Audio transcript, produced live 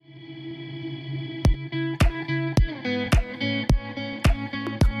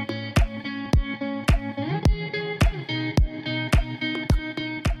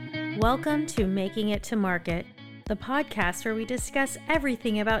Welcome to Making It to Market, the podcast where we discuss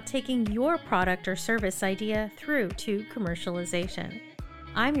everything about taking your product or service idea through to commercialization.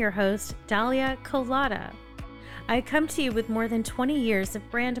 I'm your host, Dalia Collada. I come to you with more than 20 years of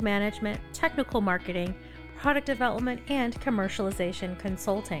brand management, technical marketing, product development, and commercialization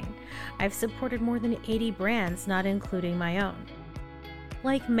consulting. I've supported more than 80 brands, not including my own.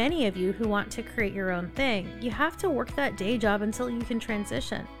 Like many of you who want to create your own thing, you have to work that day job until you can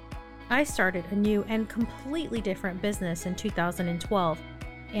transition. I started a new and completely different business in 2012,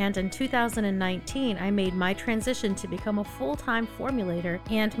 and in 2019, I made my transition to become a full-time formulator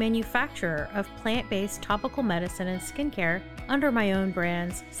and manufacturer of plant-based topical medicine and skincare under my own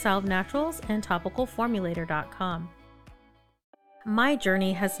brands, Salve Naturals and TopicalFormulator.com. My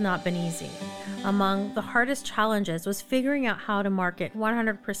journey has not been easy. Among the hardest challenges was figuring out how to market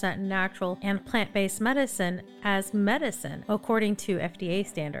 100% natural and plant-based medicine as medicine according to FDA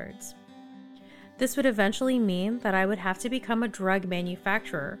standards. This would eventually mean that I would have to become a drug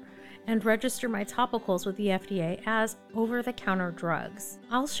manufacturer and register my topicals with the FDA as over-the-counter drugs.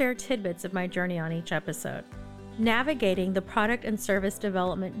 I'll share tidbits of my journey on each episode. Navigating the product and service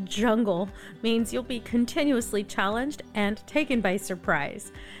development jungle means you'll be continuously challenged and taken by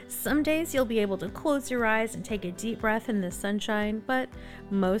surprise. Some days you'll be able to close your eyes and take a deep breath in the sunshine, but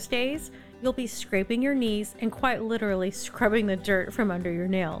most days you'll be scraping your knees and quite literally scrubbing the dirt from under your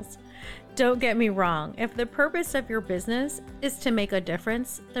nails. Don't get me wrong, if the purpose of your business is to make a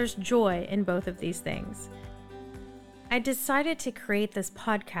difference, there's joy in both of these things. I decided to create this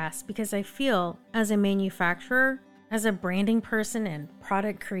podcast because I feel, as a manufacturer, as a branding person and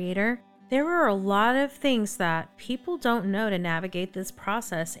product creator, there are a lot of things that people don't know to navigate this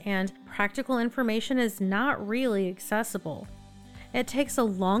process, and practical information is not really accessible. It takes a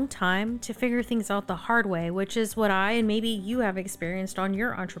long time to figure things out the hard way, which is what I and maybe you have experienced on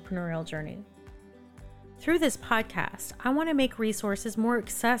your entrepreneurial journey. Through this podcast, I want to make resources more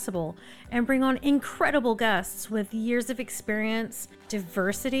accessible and bring on incredible guests with years of experience,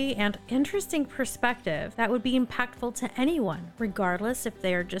 diversity, and interesting perspective that would be impactful to anyone, regardless if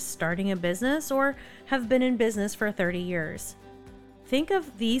they are just starting a business or have been in business for 30 years. Think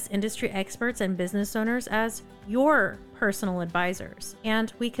of these industry experts and business owners as your personal advisors,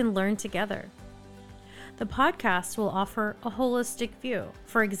 and we can learn together. The podcast will offer a holistic view.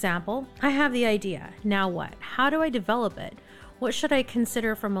 For example, I have the idea. Now what? How do I develop it? What should I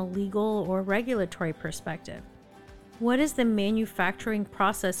consider from a legal or regulatory perspective? What is the manufacturing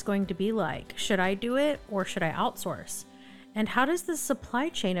process going to be like? Should I do it or should I outsource? And how does the supply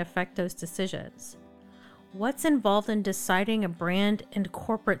chain affect those decisions? What's involved in deciding a brand and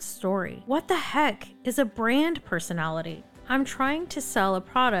corporate story? What the heck is a brand personality? I'm trying to sell a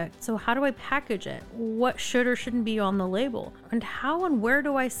product, so how do I package it? What should or shouldn't be on the label? And how and where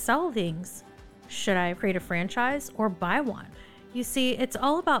do I sell things? Should I create a franchise or buy one? You see, it's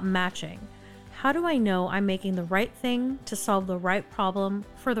all about matching. How do I know I'm making the right thing to solve the right problem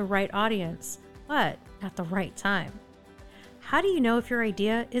for the right audience, but at the right time? How do you know if your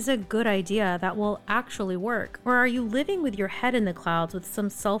idea is a good idea that will actually work? Or are you living with your head in the clouds with some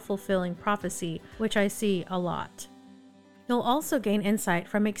self-fulfilling prophecy, which I see a lot? You'll also gain insight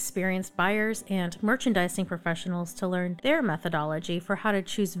from experienced buyers and merchandising professionals to learn their methodology for how to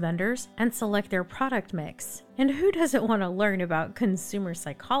choose vendors and select their product mix. And who doesn't want to learn about consumer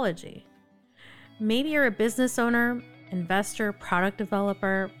psychology? Maybe you're a business owner, investor, product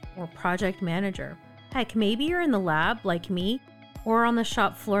developer, or project manager. Heck, maybe you're in the lab like me, or on the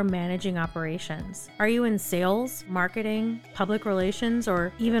shop floor managing operations. Are you in sales, marketing, public relations,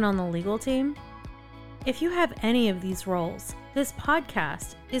 or even on the legal team? If you have any of these roles, this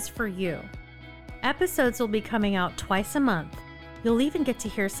podcast is for you. Episodes will be coming out twice a month. You'll even get to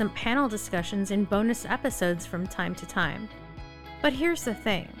hear some panel discussions and bonus episodes from time to time. But here's the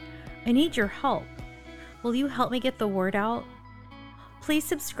thing, I need your help. Will you help me get the word out? Please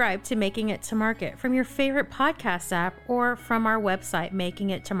subscribe to Making It to Market from your favorite podcast app or from our website,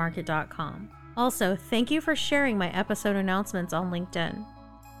 makingittomarket.com. Also, thank you for sharing my episode announcements on LinkedIn.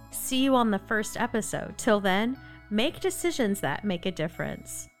 See you on the first episode. Till then, make decisions that make a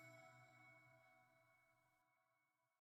difference.